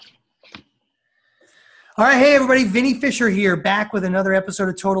All right, hey everybody, Vinny Fisher here, back with another episode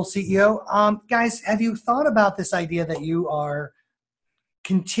of Total CEO. Guys, have you thought about this idea that you are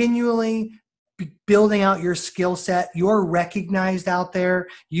continually building out your skill set? You're recognized out there,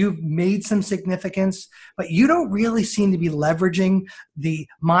 you've made some significance, but you don't really seem to be leveraging the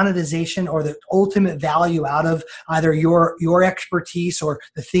monetization or the ultimate value out of either your expertise or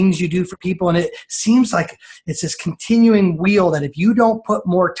the things you do for people. And it seems like it's this continuing wheel that if you don't put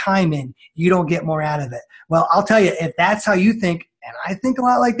more time in, you don't get more out of it. Well, I'll tell you, if that's how you think, and I think a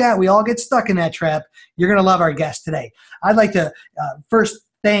lot like that, we all get stuck in that trap, you're going to love our guest today. I'd like to first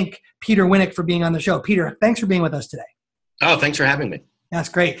thank Peter Winick for being on the show. Peter, thanks for being with us today. Oh, thanks for having me. That's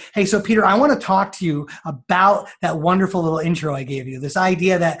great. Hey, so Peter, I want to talk to you about that wonderful little intro I gave you. This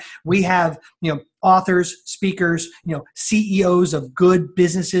idea that we have, authors, speakers, CEOs of good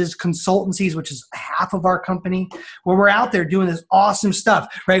businesses, consultancies, which is half of our company, where we're out there doing this awesome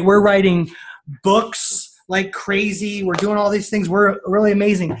stuff, right? We're writing books like crazy. We're doing all these things. We're really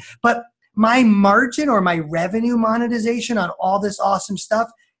amazing. But my margin or my revenue monetization on all this awesome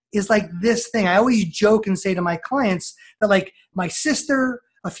stuff is like this thing. I always joke and say to my clients that like my sister,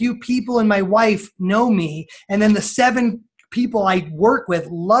 a few people, and my wife know me, and then the 7 people I work with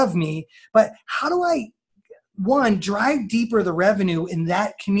love me. But how do I, one, drive deeper the revenue in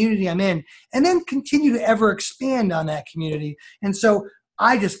that community I'm in, and then continue to ever expand on that community? And so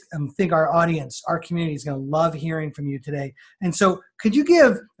I just think our audience, our community is going to love hearing from you today. And so could you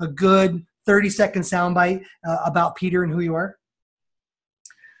give a good 30-second soundbite about Peter and who you are?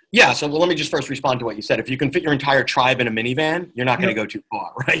 Yeah, so let me just first respond to what you said. If you can fit your entire tribe in a minivan, you're not going to go too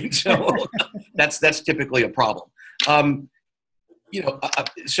far, right? So that's typically a problem.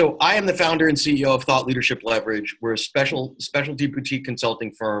 So I am the founder and CEO of Thought Leadership Leverage. We're a specialty boutique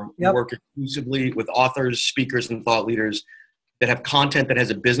consulting firm. Yep. We work exclusively with authors, speakers, and thought leaders that have content that has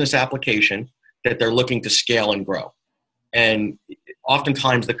a business application that they're looking to scale and grow. And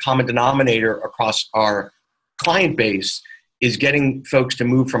oftentimes the common denominator across our client base is getting folks to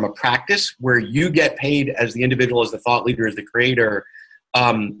move from a practice where you get paid as the individual, as the thought leader, as the creator,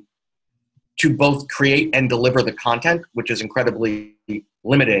 to both create and deliver the content, which is incredibly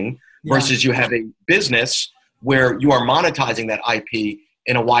limiting, versus you have a business where you are monetizing that IP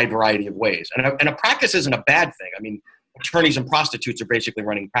in a wide variety of ways. And a practice isn't a bad thing. I mean, attorneys and prostitutes are basically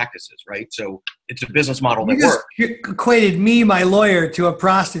running practices, right? So it's a business model that works. You equated me, my lawyer, to a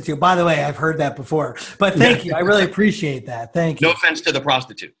prostitute. By the way, I've heard that before, but thank you. I really appreciate that. Thank you. No offense to the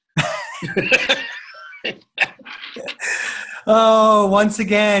prostitute. Oh, once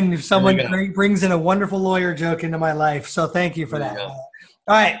again, someone brings in a wonderful lawyer joke into my life. So thank you for that. All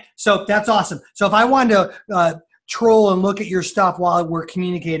right. So that's awesome. So if I wanted to troll and look at your stuff while we're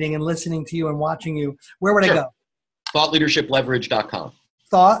communicating and listening to you and watching you, where would I go? ThoughtLeadershipLeverage.com.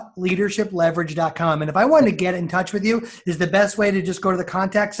 ThoughtLeadershipLeverage.com. And if I wanted to get in touch with you, is the best way to just go to the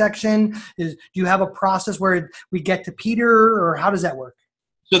contact section? Do you have a process where we get to Peter, or how does that work?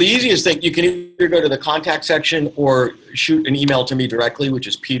 So the easiest thing, you can either go to the contact section or shoot an email to me directly, which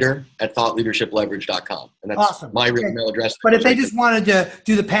is peter@thoughtleadershipleverage.com. And that's awesome. My real email address. But if they just wanted to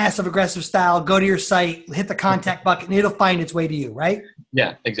do the passive aggressive style, go to your site, hit the contact button, and it'll find its way to you, right?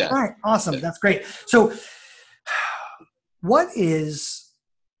 Yeah, exactly. All right. Awesome. That's great. So when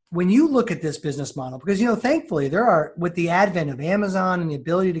you look at this business model, because, thankfully there are, with the advent of Amazon and the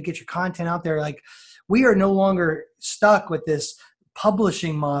ability to get your content out there, like we are no longer stuck with this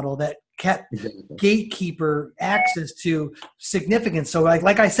publishing model that kept gatekeeper access to significance. So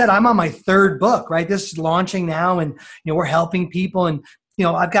like I said, I'm on my 3rd book, right? This is launching now, and, we're helping people, and,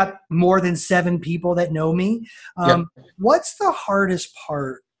 I've got more than 7 people that know me. What's the hardest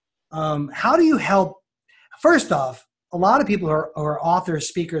part? How do you help? First off, a lot of people who are authors,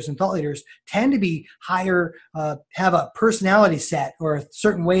 speakers, and thought leaders tend to be have a personality set or a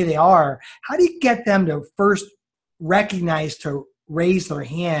certain way they are. How do you get them to first recognize, to raise their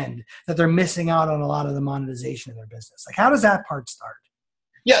hand, that they're missing out on a lot of the monetization of their business? Like, how does that part start?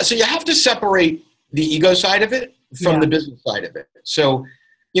 Yeah, so you have to separate the ego side of it from the business side of it. So,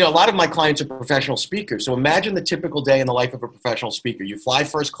 a lot of my clients are professional speakers. So imagine the typical day in the life of a professional speaker. You fly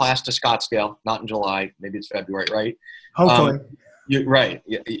first class to Scottsdale, not in July, maybe it's February, right? Hopefully.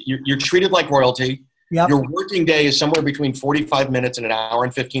 You're treated like royalty. Yep. Your working day is somewhere between 45 minutes and an hour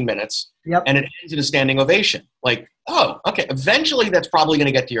and 15 minutes. Yep. And it ends in a standing ovation. Like, oh, okay. Eventually that's probably going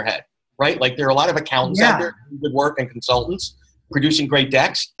to get to your head, right? Like there are a lot of accountants out there who do good work and consultants producing great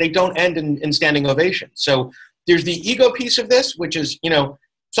decks. They don't end in standing ovation. So there's the ego piece of this, which is,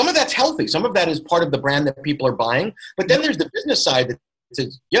 some of that's healthy. Some of that is part of the brand that people are buying. But then there's the business side that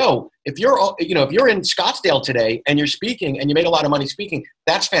says, if you're in Scottsdale today and you're speaking and you made a lot of money speaking,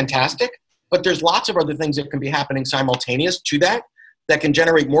 that's fantastic. but there's lots of other things that can be happening simultaneous to that can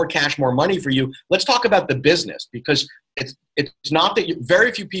generate more cash, more money for you. Let's talk about the business, because it's not that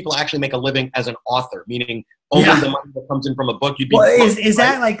very few people actually make a living as an author, meaning only the money that comes in from a book. Is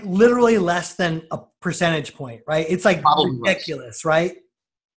that like literally less than a percentage point, right? It's like probably ridiculous, right?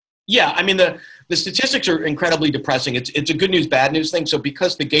 Yeah, I mean, the statistics are incredibly depressing. It's a good news, bad news thing. So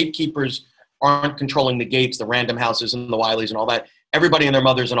because the gatekeepers aren't controlling the gates, the Random Houses and the Wileys and all that, everybody and their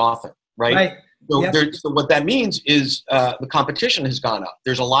mother's an author, right? Right. So, so what that means is the competition has gone up.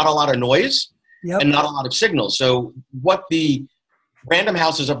 There's a lot of noise and not a lot of signals. So what the Random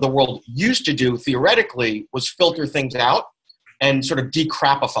Houses of the world used to do theoretically was filter things out and sort of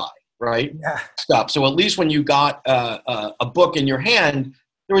decrapify, right? Stuff. So at least when you got a book in your hand,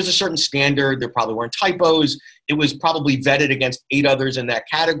 there was a certain standard. There probably weren't typos. It was probably vetted against 8 others in that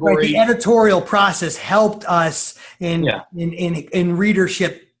category. Right, the editorial process helped us in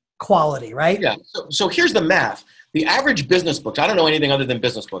readership quality, right? Yeah. So here's the math. The average business books, I don't know anything other than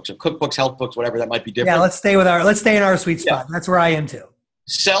business books, or cookbooks, health books, whatever, that might be different. Yeah, let's stay in our sweet spot. That's where I am too.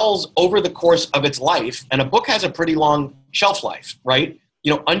 Sells over the course of its life, and a book has a pretty long shelf life, right?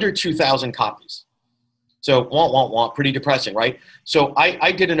 Under 2,000 copies. So pretty depressing, right? So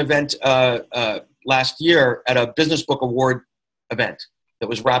I did an event last year at a business book award event that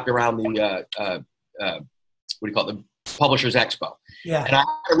was wrapped around the the Publishers Expo. Yeah. And I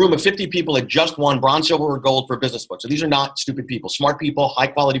had a room of 50 people that just won bronze, silver, or gold for business books. So these are not stupid people, smart people, high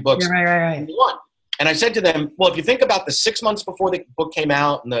quality books. Yeah, right. And they won. And I said to them, well, if you think about the 6 months before the book came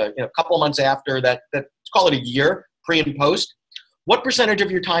out and the couple of months after that, let's call it a year, pre and post, what percentage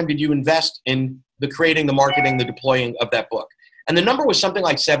of your time did you invest in the creating, the marketing, the deploying of that book? And the number was something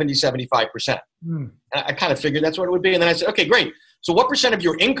like 75%. And I kind of figured that's what it would be. And then I said, okay, great. So what percent of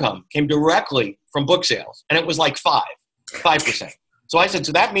your income came directly from book sales? And it was like 5%. So I said,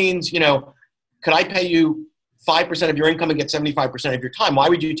 so that means, could I pay you 5% of your income and get 75% of your time? Why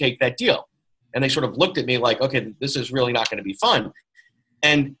would you take that deal? And they sort of looked at me like, okay, this is really not going to be fun.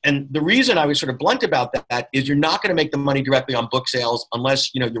 And the reason I was sort of blunt about that is you're not going to make the money directly on book sales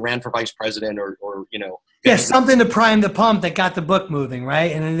unless, you ran for vice president or something to prime the pump that got the book moving,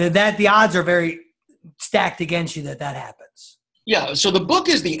 right? And that the odds are very stacked against you that happens. Yeah. So the book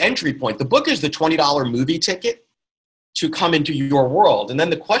is the entry point. The book is the $20 movie ticket to come into your world. And then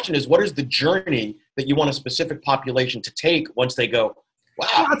the question is, what is the journey that you want a specific population to take once they go, wow.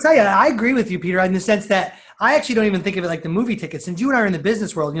 Well, I'll tell you, I agree with you, Peter, in the sense that I actually don't even think of it like the movie ticket. Since you and I are in the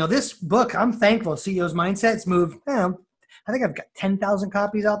business world, this book, I'm thankful, CEO's Mindset, it's moved, I think I've got 10,000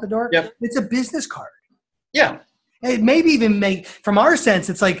 copies out the door. Yep. It's a business card. Yeah. It maybe even make, from our sense,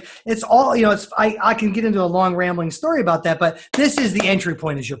 it's like, it's all, I can get into a long rambling story about that, but this is the entry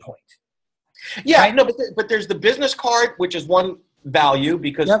point is your point. Yeah, right? No, but there's the business card, which is one value,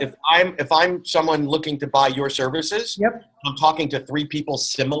 because if I'm someone looking to buy your services, I'm talking to 3 people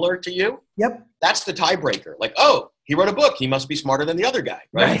similar to you. That's the tiebreaker. Like, oh, he wrote a book. He must be smarter than the other guy.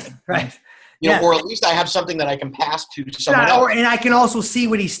 Right. Or at least I have something that I can pass to someone else. And I can also see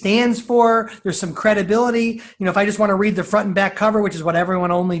what he stands for. There's some credibility. If I just want to read the front and back cover, which is what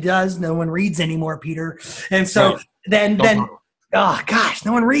everyone only does, no one reads anymore, Peter. And so then oh gosh,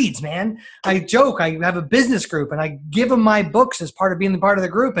 no one reads, man. I joke. I have a business group and I give them my books as part of being part of the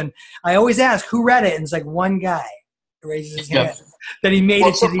group. And I always ask who read it. And it's like one guy raises his hand that he made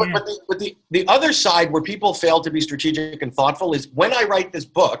it to the end. But the other side where people fail to be strategic and thoughtful is when I write this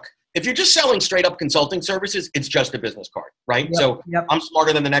book, if you're just selling straight up consulting services, it's just a business card, right? I'm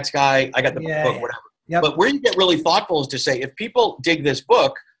smarter than the next guy. I got the book, whatever. But where you get really thoughtful is to say, if people dig this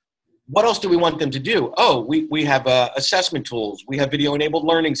book, what else do we want them to do? Oh, we have assessment tools. We have video-enabled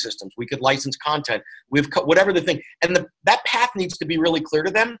learning systems. We could license content. We have whatever the thing. And that path needs to be really clear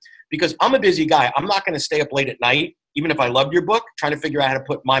to them, because I'm a busy guy. I'm not going to stay up late at night, even if I loved your book, trying to figure out how to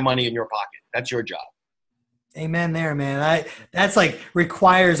put my money in your pocket. That's your job. Amen there, man. That's like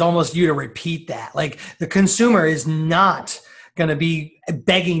requires almost you to repeat that. Like the consumer is not going to be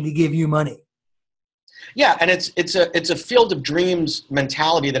begging to give you money. Yeah, and it's a field of dreams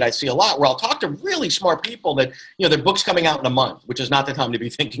mentality that I see a lot, where I'll talk to really smart people that, their book's coming out in a month, which is not the time to be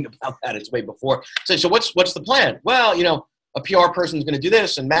thinking about that. It's way before. So what's the plan? Well, a PR person's going to do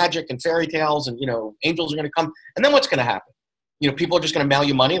this, and magic and fairy tales, and angels are going to come, and then what's going to happen? People are just going to mail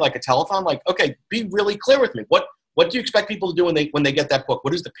you money like a telephone. Like, okay, be really clear with me. What do you expect people to do when they get that book?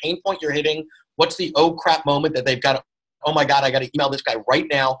 What is the pain point you're hitting? What's the oh crap moment that they've got to, oh my God, I got to email this guy right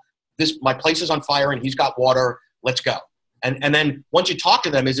now. My place is on fire and he's got water. Let's go. And then once you talk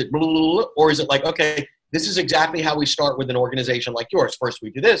to them, is it blah, blah, blah, or is it like, okay, this is exactly how we start with an organization like yours. First we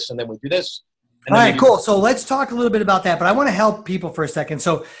do this, and then we do this. And All then right, maybe, cool. So let's talk a little bit about that, but I want to help people for a second.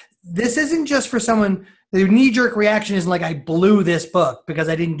 So this isn't just for someone, the knee-jerk reaction isn't like I blew this book because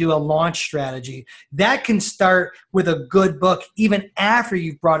I didn't do a launch strategy. That can start with a good book even after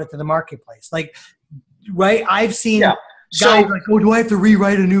you've brought it to the marketplace. Like, right? I've seen yeah. guys So, like, oh, do I have to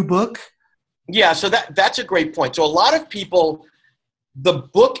rewrite a new book? yeah, so that's a great point. So a lot of people, the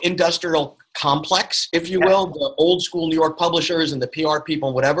book industrial complex, if you will, the old school New York publishers and the PR people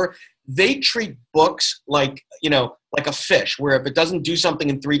and whatever, they treat books like, like a fish, where if it doesn't do something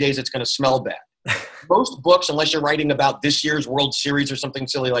in 3 days, it's going to smell bad. Most books, unless you're writing about this year's World Series or something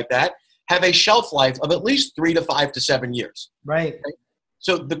silly like that, have a shelf life of at least 3 to 5 to 7 years. Right.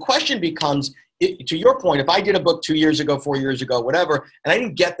 So the question becomes, to your point, if I did a book 2 years ago, 4 years ago, whatever, and I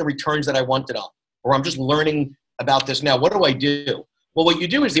didn't get the returns that I wanted on, or I'm just learning about this now, what do I do? Well, what you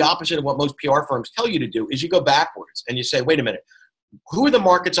do is the opposite of what most PR firms tell you to do, is you go backwards and you say, wait a minute, who are the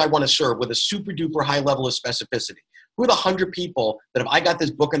markets I want to serve with a super duper high level of specificity? Who are the 100 people that if I got this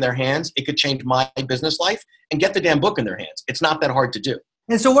book in their hands, it could change my business life, and get the damn book in their hands? It's not that hard to do.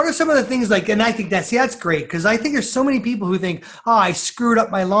 And so what are some of the things like, and I think that's great, because I think there's so many people who think, oh, I screwed up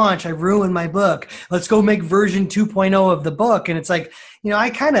my launch. I ruined my book. Let's go make version 2.0 of the book. And it's like, I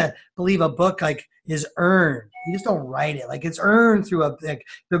kind of believe a book like is earned. You just don't write it. Like it's earned through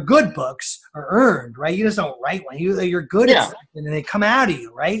the good books are earned, right? You just don't write one. You're good at something and they come out of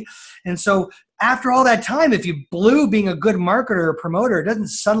you, right? And so after all that time, if you blew being a good marketer or promoter, it doesn't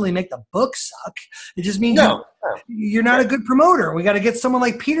suddenly make the book suck. It just means you're not a good promoter. We got to get someone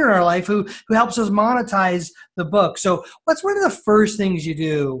like Peter in our life who helps us monetize the book. So what's one of the first things you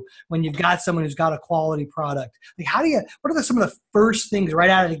do when you've got someone who's got a quality product? Like what are some of the first things right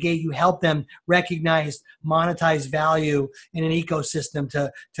out of the gate you help them recognize, monetize value in an ecosystem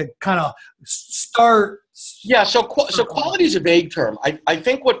to kind of start? Yeah, so quality is a vague term. I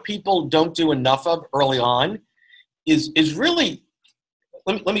think what people don't do enough of early on is really,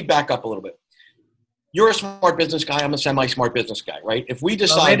 let me back up a little bit. You're a smart business guy. I'm a semi-smart business guy, right? If we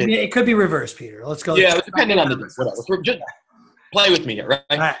decided... Well, it could be reversed, Peter. Let's go. Yeah, depending on the day, whatever. Just play with me here, right?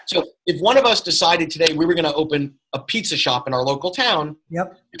 All right. So if one of us decided today we were going to open a pizza shop in our local town, there's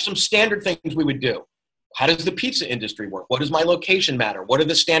some standard things we would do. How does the pizza industry work? What does my location matter? What are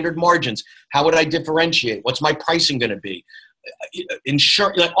the standard margins? How would I differentiate? What's my pricing going to be?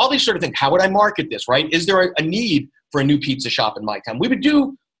 Like all these sort of things. How would I market this, right? Is there a need for a new pizza shop in my town? We would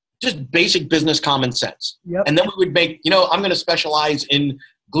do just basic business common sense. And then we would make, I'm going to specialize in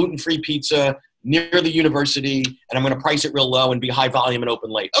gluten-free pizza near the university, and I'm going to price it real low and be high volume and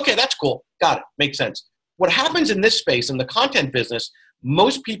open late. Okay, that's cool. Got it. Makes sense. What happens in this space, in the content business,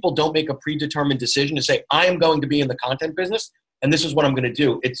 most people don't make a predetermined decision to say, I am going to be in the content business, and this is what I'm going to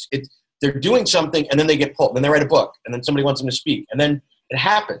do. They're doing something, and then they get pulled, and they write a book, and then somebody wants them to speak, and then it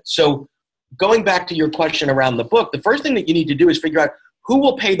happens. So going back to your question around the book, the first thing that you need to do is figure out who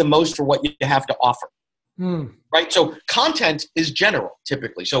will pay the most for what you have to offer, right? So content is general,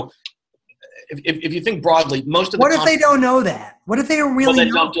 typically. So if you think broadly, most of the What if they don't know that? What if they don't really then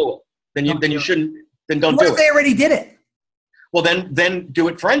know? don't do it. Then you shouldn't. Then don't do What it. if they already did it? Well, then do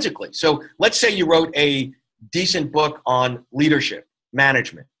it forensically. So let's say you wrote a decent book on leadership,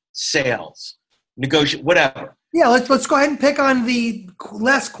 management, sales, negotiate, whatever. Yeah, let's go ahead and pick on the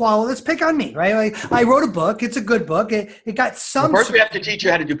less quality. Let's pick on me, right? I wrote a book. It's a good book. It got some. First, we have to teach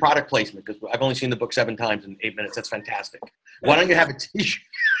you how to do product placement, because I've only seen the book 7 times in 8 minutes. That's fantastic. Why don't you have a t-shirt?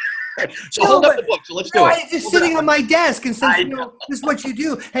 So hold up the book. So let's do it. It's just sitting on my desk and says, this is what you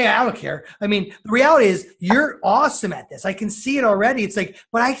do. Hey, I don't care. I mean, the reality is you're awesome at this. I can see it already. It's like,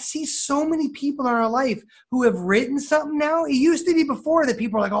 but I see so many people in our life who have written something now. It used to be before that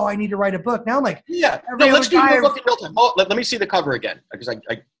people are like, oh, I need to write a book. Now I'm like, let's do your book in real time. Let me see the cover again. Because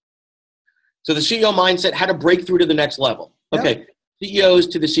so the CEO mindset, how to break through to the next level. Okay. CEOs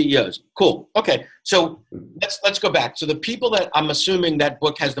to the CEOs. Cool. Okay. So let's go back. So the people that I'm assuming that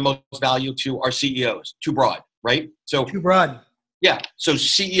book has the most value to are CEOs. Too broad, right? So too broad. Yeah. So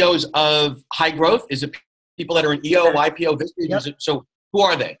CEOs of high growth, is it people that are in EO, IPO, Vista? So who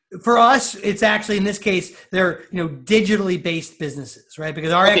are they? For us, it's actually, in this case, they're digitally based businesses, right?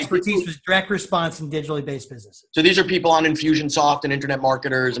 Because our expertise was direct response and digitally based businesses. So these are people on Infusionsoft and internet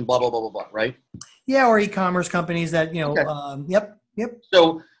marketers and blah, blah, blah, blah, blah, right? Yeah, or e-commerce companies that, Yep.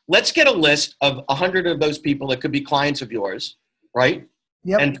 So let's get a list of 100 of those people that could be clients of yours, right?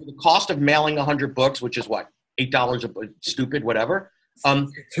 Yep. And for the cost of mailing 100 books, which is what, $8 a book, stupid, whatever. $2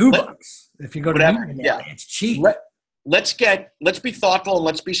 if you go to whatever. it's cheap. Let's be thoughtful and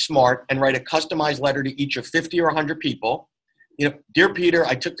let's be smart and write a customized letter to each of 50 or 100 people. Dear Peter,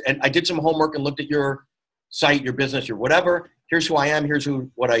 I did some homework and looked at your site, your business, your whatever. Here's who I am. Here's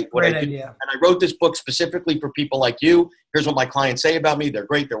what I Great do. idea. And I wrote this book specifically for people like you. Here's what my clients say about me. They're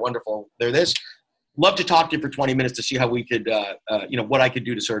great. They're wonderful. They're this. Love to talk to you for 20 minutes to see how we could, what I could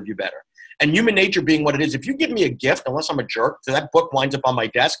do to serve you better. And human nature being what it is, if you give me a gift, unless I'm a jerk, so that book winds up on my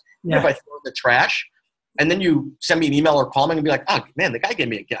desk. Even if I throw it in the trash, and then you send me an email or call me and be like, oh, man, the guy gave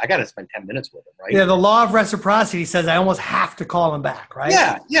me a gift. I got to spend 10 minutes with him, right? Yeah, the law of reciprocity says I almost have to call him back, right?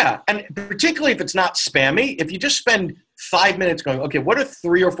 Yeah. And particularly if it's not spammy, if you just spend 5 minutes going, okay, what are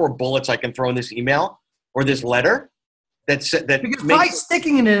 3 or 4 bullets I can throw in this email or this letter? Because by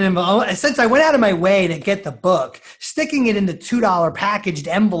sticking it in an envelope, since I went out of my way to get the book, sticking it in the $2 packaged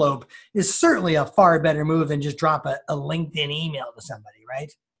envelope is certainly a far better move than just drop a LinkedIn email to somebody,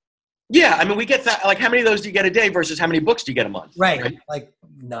 right? Yeah, I mean, we get that. Like, how many of those do you get a day versus how many books do you get a month? Right? Like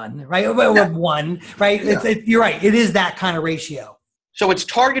none, right? Or one, right? Yeah. You're right. It is that kind of ratio. So it's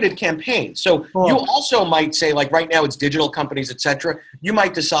targeted campaigns. So you also might say, like right now it's digital companies, et cetera. You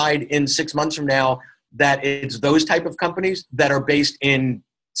might decide in 6 months from now that it's those type of companies that are based in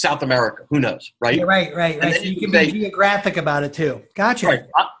South America. Who knows, right? Yeah, right. So you can be geographic about it too. Gotcha. Right.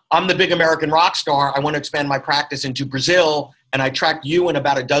 I'm the big American rock star. I want to expand my practice into Brazil, and I track you and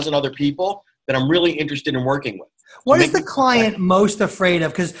about a dozen other people that I'm really interested in working with. What is the client most afraid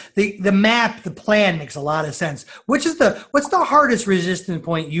of? Because the plan makes a lot of sense. What's the hardest resistance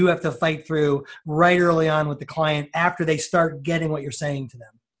point you have to fight through right early on with the client after they start getting what you're saying to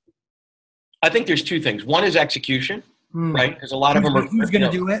them? I think there's 2 things. One is execution, right? Because a lot of them are. Who's going to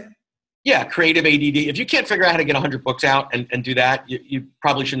do it? Yeah, creative ADD. If you can't figure out how to get 100 books out and do that, you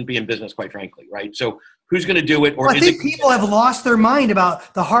probably shouldn't be in business, quite frankly, right? So who's going to do it? Or I think people have lost their mind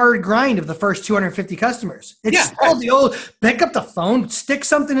about the hard grind of the first 250 customers. It's still the old pick up the phone, stick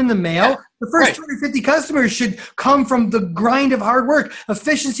something in the mail. Yeah, the first 250 customers should come from the grind of hard work.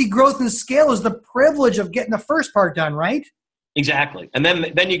 Efficiency, growth, and scale is the privilege of getting the first part done, right? Exactly. And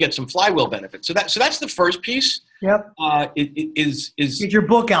then you get some flywheel benefits. So that's the first piece. Yep. Is get your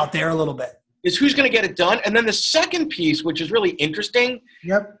book out there a little bit. Is who's going to get it done. And then the second piece, which is really interesting,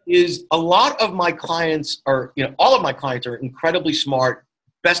 is a lot of my clients all of my clients are incredibly smart,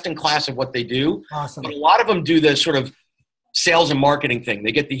 best in class at what they do. Awesome. But a lot of them do this sort of sales and marketing thing.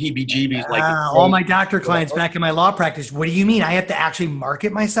 They get the heebie-jeebies. All my doctor clients back in my law practice. What do you mean? I have to actually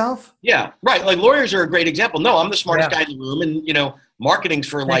market myself? Yeah, right. Like lawyers are a great example. No, I'm the smartest guy in the room, and marketing's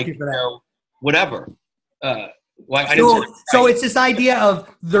for whatever. So it's this idea of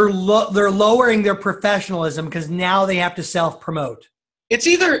they're lowering their professionalism because now they have to self-promote. It's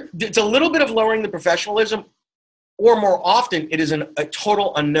a little bit of lowering the professionalism, or more often it is a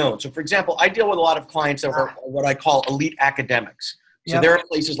total unknown. So, for example, I deal with a lot of clients that are what I call elite academics. So there are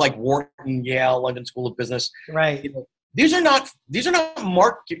places like Wharton, Yale, London School of Business. Right. These are not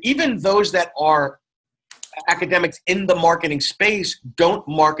even those that are academics in the marketing space don't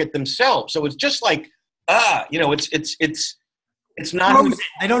market themselves. So it's just like, it's not.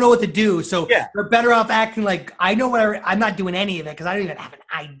 I don't know what to do. So they're better off acting like I know I'm not doing any of it because I don't even have an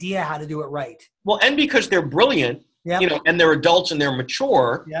idea how to do it right. Well, and because they're brilliant, and they're adults and they're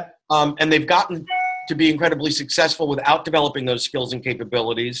mature, and they've gotten to be incredibly successful without developing those skills and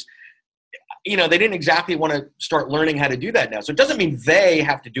capabilities. They didn't exactly want to start learning how to do that now. So it doesn't mean they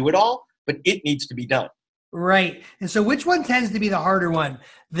have to do it all, but it needs to be done. Right. And so which one tends to be the harder one?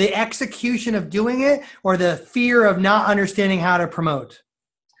 The execution of doing it or the fear of not understanding how to promote?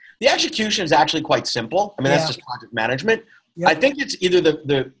 The execution is actually quite simple. I mean, that's just project management. Yep. I think it's either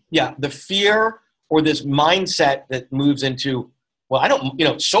the fear or this mindset that moves into, well, I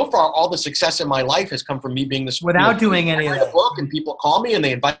don't, so far all the success in my life has come from me being this without doing any of that. Book and people call me and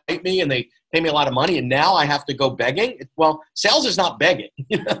they invite me and they pay me a lot of money and now I have to go begging. Well, sales is not begging.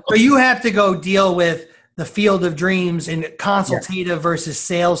 So you have to go deal with the field of dreams and consultative versus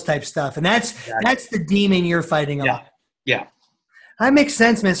sales type stuff. And that's the demon you're fighting on. Yeah. That makes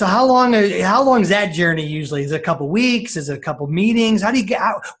sense, man. So how long is that journey usually? Is it a couple weeks? Is it a couple meetings? How do you get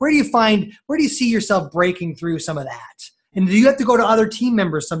out? Where do you see yourself breaking through some of that? And do you have to go to other team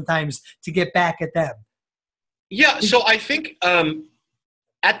members sometimes to get back at them? Yeah. So I think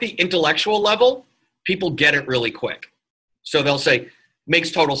at the intellectual level, people get it really quick. So they'll say, makes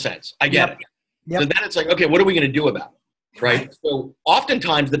total sense. I get it. Yep. So then it's like, okay, what are we going to do about it? Right. So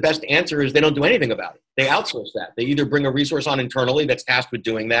oftentimes the best answer is they don't do anything about it. They outsource that. They either bring a resource on internally that's tasked with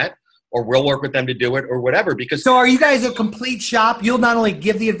doing that, or we'll work with them to do it or whatever. So are you guys a complete shop? You'll not only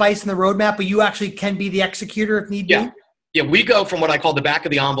give the advice and the roadmap, but you actually can be the executor if need be? Yeah, we go from what I call the back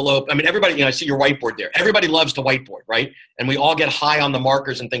of the envelope. I mean, everybody, I see your whiteboard there. Everybody loves to whiteboard, right? And we all get high on the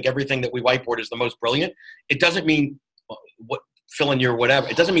markers and think everything that we whiteboard is the most brilliant. It doesn't mean fill in your whatever.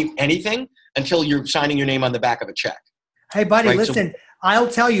 It doesn't mean anything until you're signing your name on the back of a check. Hey, buddy, right? listen, I'll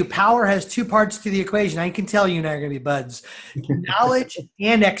tell you, power has two parts to the equation. I can tell you and I are going to be buds: knowledge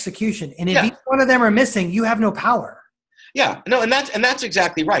and execution. And if Yeah. each one of them are missing, you have no power. Yeah, no, and that's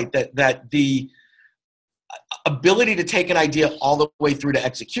exactly right. That the ability to take an idea all the way through to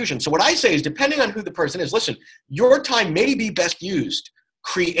execution. So what I say is, depending on who the person is, listen, your time may be best used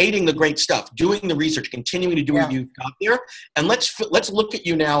creating the great stuff, doing the research, continuing to do what you've got there, and let's look at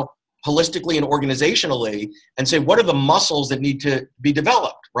you now holistically and organizationally and say, what are the muscles that need to be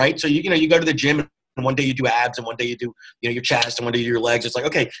developed, right? So you go to the gym and one day you do abs and one day you do your chest and one day you do your legs. It's like,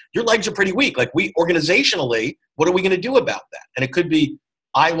 okay, your legs are pretty weak. Like, we organizationally, what are we going to do about that? And it could be,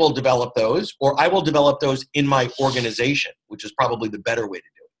 I will develop those, or I will develop those in my organization, which is probably the better way to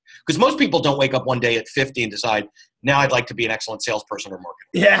do it. Because most people don't wake up one day at 50 and decide, now I'd like to be an excellent salesperson or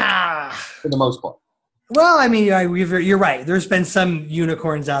marketer. Yeah. For the most part. Well, I mean, you're right. There's been some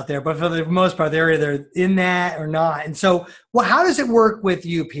unicorns out there, but for the most part, they're either in that or not. And so, well, how does it work with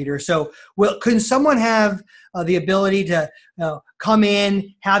you, Peter? So, can someone have the ability to come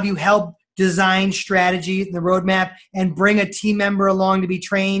in, have you help design strategy, the roadmap, and bring a team member along to be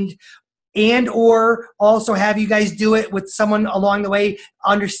trained, and or also have you guys do it with someone along the way,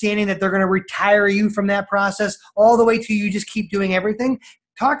 understanding that they're going to retire you from that process all the way to you just keep doing everything?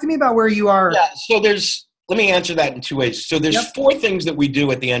 Talk to me about where you are. Yeah, so let me answer that in two ways. So there's four things that we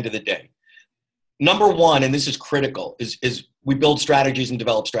do at the end of the day. Number one, and this is critical, is we build strategies and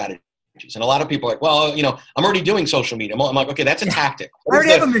develop strategies. And a lot of people are like, well, I'm already doing social media. I'm like, okay, that's a tactic. I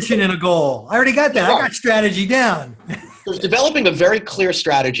already have a mission and a goal. I already got that. I got strategy down. So it's developing a very clear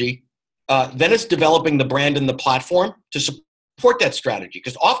strategy. Then it's developing the brand and the platform to support that strategy.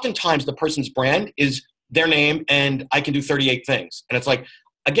 Because oftentimes the person's brand is their name and I can do 38 things. And it's like,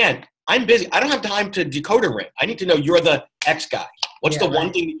 again, I'm busy. I don't have time to decoder ring. I need to know you're the X guy. What's the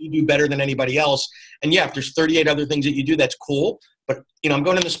one thing that you do better than anybody else? And if there's 38 other things that you do, that's cool. But, I'm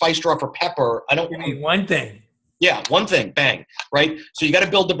going in the spice drawer for pepper. I don't need one thing. Yeah, one thing, bang, right? So you got to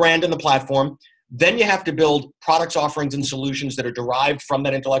build the brand and the platform. Then you have to build products, offerings, and solutions that are derived from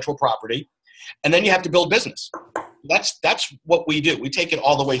that intellectual property. And then you have to build business. That's what we do. We take it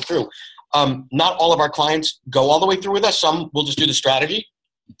all the way through. Not all of our clients go all the way through with us. Some will just do the strategy.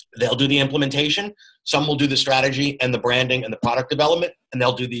 They'll do the implementation. Some will do the strategy and the branding and the product development, and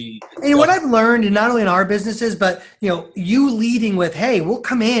they'll do the. And what I've learned, and not only in our businesses, but you leading with, hey, we'll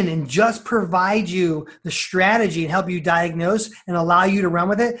come in and just provide you the strategy and help you diagnose and allow you to run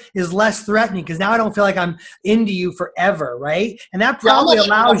with it, is less threatening, because now I don't feel like I'm into you forever, right? And that probably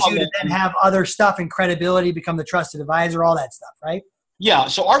allows you to then have other stuff and credibility, become the trusted advisor, all that stuff, right? Yeah.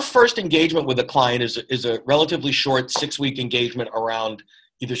 So our first engagement with a client is a relatively short 6-week engagement around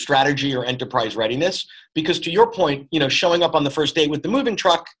either strategy or enterprise readiness, because to your point, showing up on the first date with the moving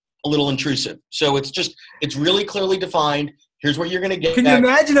truck, a little intrusive. So it's really clearly defined. Here's what you're going to get. Can you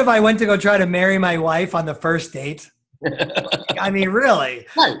imagine if I went to go try to marry my wife on the first date? I mean, really?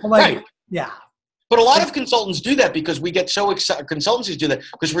 Right. Yeah. But a lot of consultants do that because we get so excited. Consultancies do that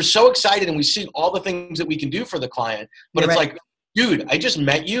because we're so excited and we see all the things that we can do for the client. But it's like, dude, I just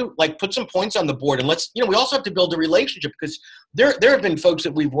met you. Like, put some points on the board, and let's. We also have to build a relationship, because there have been folks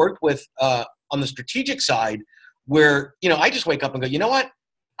that we've worked with on the strategic side where I just wake up and go, you know what?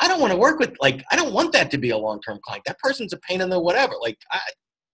 I don't want to work with. I don't want that to be a long-term client. That person's a pain in the whatever.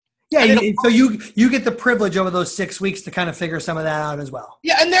 So you get the privilege over those 6 weeks to kind of figure some of that out as well.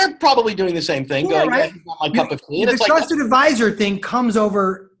 Yeah, and they're probably doing the same thing. Yeah, right. Not my cup of tea. The trusted advisor thing comes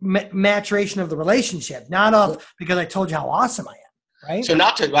over maturation of the relationship, not because I told you how awesome I am. Right. So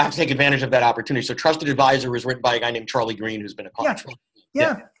I have to take advantage of that opportunity. So Trusted Advisor was written by a guy named Charlie Green, who's been a client.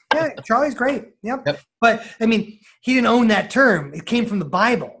 Yeah. Charlie's great. Yep. But I mean, he didn't own that term. It came from the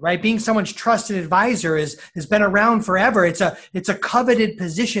Bible, right? Being someone's trusted advisor has been around forever. It's a coveted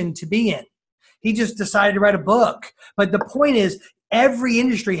position to be in. He just decided to write a book. But the point is, every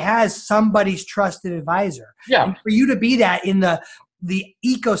industry has somebody's trusted advisor. Yeah. And for you to be that in the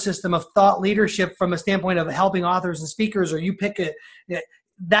ecosystem of thought leadership from a standpoint of helping authors and speakers, or you pick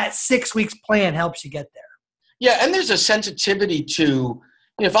that 6 weeks plan helps you get there. Yeah. And there's a sensitivity to,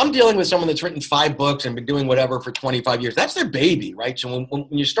 if I'm dealing with someone that's written 5 books and been doing whatever for 25 years, that's their baby, right? So when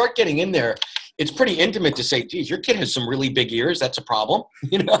you start getting in there, it's pretty intimate to say, geez, your kid has some really big ears. That's a problem,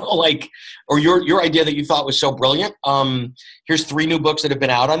 or your idea that you thought was so brilliant. Here's 3 new books that have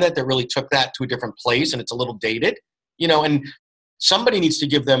been out on that really took that to a different place, and it's a little dated, and somebody needs to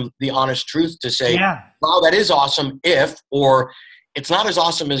give them the honest truth to say, wow, that is awesome or it's not as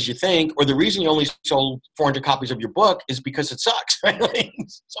awesome as you think, or the reason you only sold 400 copies of your book is because it sucks, right?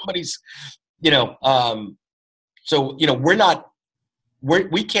 Somebody's, we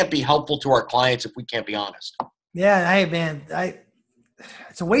can't be helpful to our clients if we can't be honest. Yeah, man,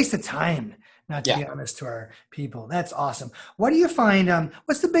 it's a waste of time not to Yeah. be honest to our people. That's awesome. What do you find?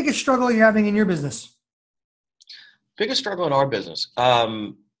 What's the biggest struggle you're having in your business? Biggest struggle in our business.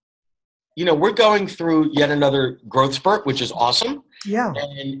 We're going through yet another growth spurt, which is awesome. Yeah.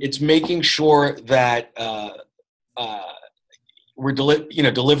 And it's making sure that we're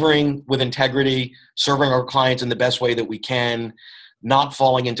delivering with integrity, serving our clients in the best way that we can, not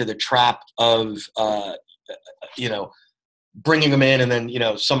falling into the trap of bringing them in and then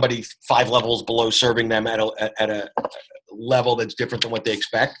somebody 5 levels below serving them at a level that's different than what they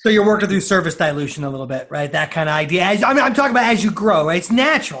expect. So you're working through service dilution a little bit, right? That kind of idea. I'm talking about as you grow, right? It's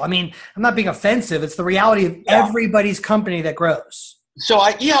natural. I mean, I'm not being offensive. It's the reality of everybody's company that grows. So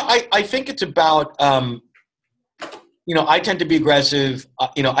I think it's about I tend to be aggressive.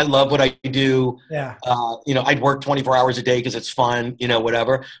 I love what I do. Yeah. I'd work 24 hours a day because it's fun,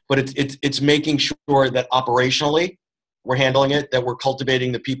 whatever. But it's making sure that operationally we're handling it, that we're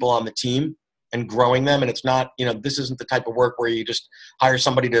cultivating the people on the team and growing them. And it's not, this isn't the type of work where you just hire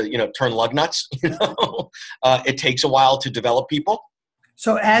somebody to, turn lug nuts. It takes a while to develop people.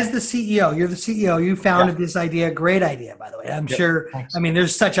 So as the CEO, you're the CEO, you founded this idea. Great idea, by the way. I'm sure, Thanks. I mean,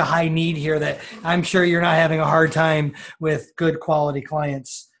 there's such a high need here that I'm sure you're not having a hard time with good quality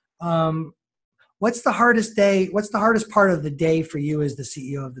clients. What's the hardest day? What's the hardest part of the day for you as the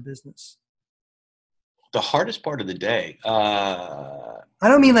CEO of the business? The hardest part of the day. I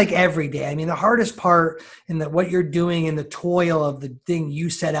don't mean like every day. I mean, the hardest part in what you're doing and the toil of the thing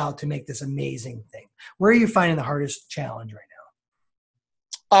you set out to make this amazing thing. Where are you finding the hardest challenge right now?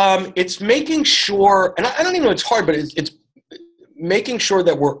 It's making sure, and I don't even know it's hard, but it's making sure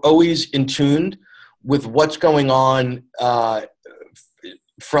that we're always in tune with what's going on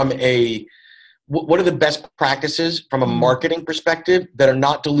from what are the best practices from a marketing perspective that are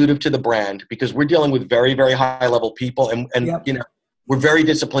not dilutive to the brand, because we're dealing with very, very high level people. And we're very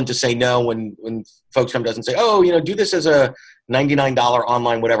disciplined to say no when folks come to us and say, oh, do this as a $99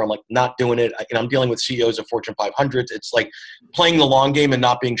 online, whatever. I'm like, not doing it. I'm dealing with CEOs of Fortune 500s. It's like playing the long game and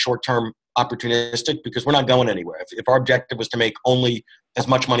not being short-term opportunistic, because we're not going anywhere. If our objective was to make only as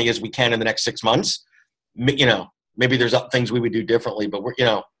much money as we can in the next 6 months, maybe there's things we would do differently, but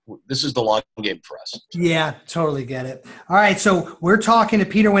this is the long game for us. Yeah, totally get it. All right. So we're talking to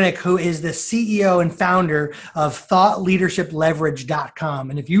Peter Winick, who is the CEO and founder of ThoughtLeadershipLeverage.com.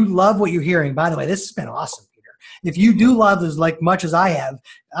 And if you love what you're hearing, by the way, this has been awesome, Peter. If you do love this like much as I have,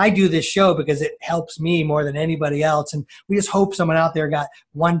 I do this show because it helps me more than anybody else. And we just hope someone out there got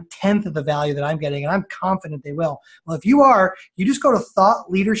 1/10 of the value that I'm getting. And I'm confident they will. Well, if you are, you just go to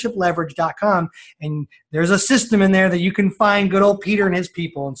ThoughtLeadershipLeverage.com and there's a system in there that you can find good old Peter and his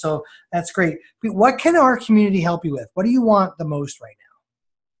people. And so that's great. What can our community help you with? What do you want the most right now?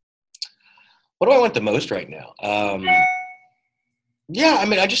 What do I want the most right now? I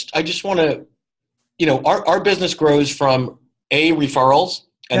just want to, our business grows from A, referrals,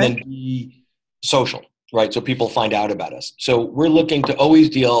 and then B, social, right? So people find out about us. So we're looking to always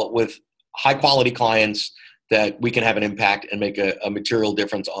deal with high quality clients that we can have an impact and make a material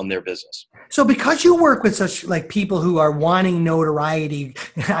difference on their business. So because you work with such like people who are wanting notoriety,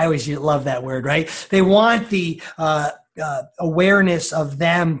 I always love that word, right? They want the awareness of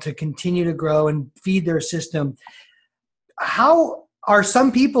them to continue to grow and feed their system. How are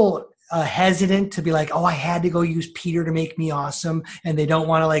some people hesitant to be like, oh, I had to go use Peter to make me awesome, and they don't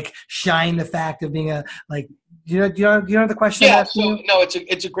want to like shine the fact of being a like, do you know the question? Yeah,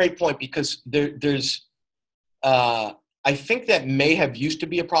 it's a great point, because there's I think that may have used to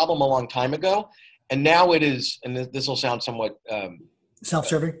be a problem a long time ago, and now it is, and this will sound somewhat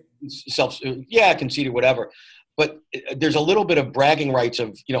self-serving, conceited, whatever. But there's a little bit of bragging rights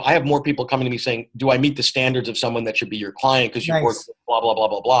of, I have more people coming to me saying, do I meet the standards of someone that should be your client because you work with blah, blah, blah,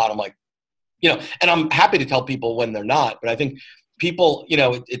 blah, blah. And I'm like, and I'm happy to tell people when they're not. But I think people,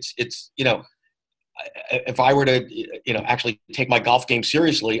 if I were to, actually take my golf game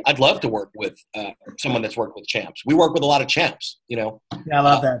seriously, I'd love to work with someone that's worked with champs. We work with a lot of champs, Yeah, I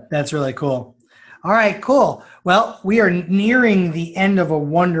love that. That's really cool. All right, cool. Well, we are nearing the end of a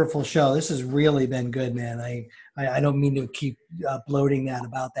wonderful show. This has really been good, man. I don't mean to keep bloating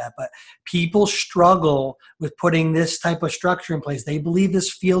about that, but people struggle with putting this type of structure in place. They believe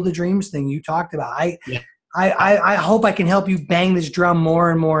this field of dreams thing you talked about. I hope I can help you bang this drum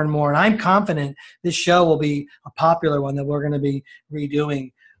more and more and more. And I'm confident this show will be a popular one that we're going to be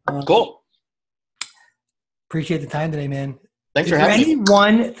redoing. Cool. Appreciate the time today, man. Thanks for having me.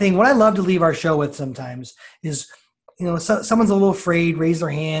 One thing, what I love to leave our show with sometimes is, someone's a little afraid, raise their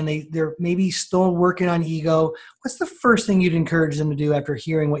hand. They're maybe still working on ego. What's the first thing you'd encourage them to do after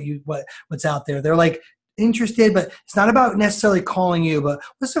hearing what's out there? They're like, interested, but it's not about necessarily calling you, but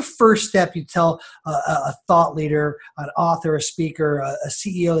what's the first step you tell a thought leader, an author, a speaker, a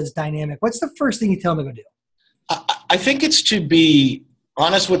CEO that's dynamic? What's the first thing you tell them to go do? I think it's to be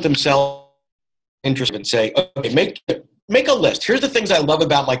honest with themselves, interested, and say, okay, make a list. Here's the things I love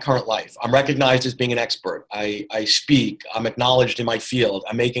about my current life. I'm recognized as being an expert. I speak. I'm acknowledged in my field.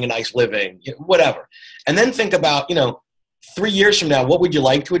 I'm making a nice living, whatever. And then think about, 3 years from now, what would you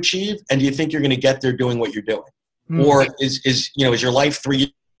like to achieve? And do you think you're going to get there doing what you're doing? Or is your life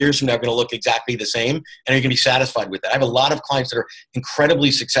 3 years from now going to look exactly the same? And are you going to be satisfied with that? I have a lot of clients that are incredibly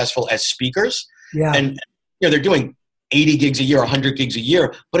successful as speakers. Yeah. And they're doing 80 gigs a year, 100 gigs a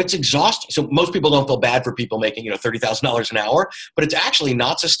year, but it's exhausting. So most people don't feel bad for people making, $30,000 an hour, but it's actually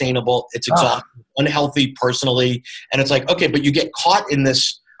not sustainable. It's exhausting, unhealthy personally. And it's like, okay, but you get caught in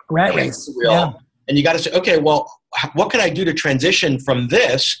this rat race. Wheel, and you got to say, okay, well, what can I do to transition from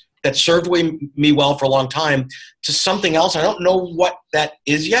this that served me well for a long time to something else? I don't know what that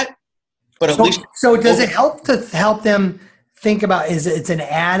is yet, but at least. So does it help to help them think about, it's an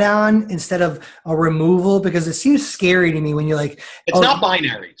add-on instead of a removal? Because it seems scary to me when you're like, it's not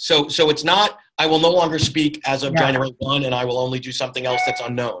binary. So it's not, I will no longer speak as of January 1 and I will only do something else that's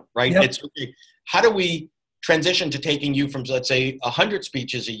unknown, right? Yep. It's okay. How do we transition to taking you from, let's say, 100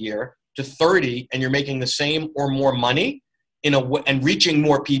 speeches a year to 30, and you're making the same or more money and reaching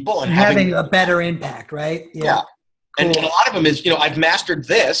more people and having a better impact, right? Yeah. Cool. And a lot of them is, I've mastered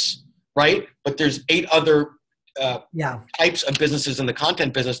this, right? But there's 8 other types of businesses in the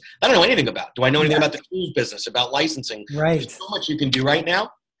content business I don't know anything about. Do I know anything about the tools business, about licensing? Right. There's so much you can do right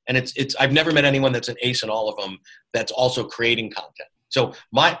now. And it's I've never met anyone that's an ace in all of them that's also creating content. So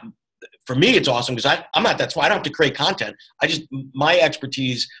for me, it's awesome because I'm not that's why I don't have to create content. My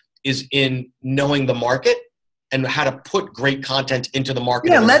expertise is in knowing the market and how to put great content into the market.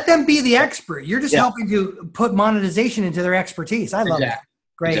 Yeah, let them be the expert. You're just helping to put monetization into their expertise. I love that.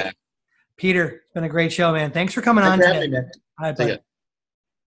 Great. Exactly. Peter, it's been a great show, man. Thanks for coming on today. Me, man. All right, buddy.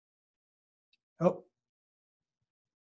 Oh.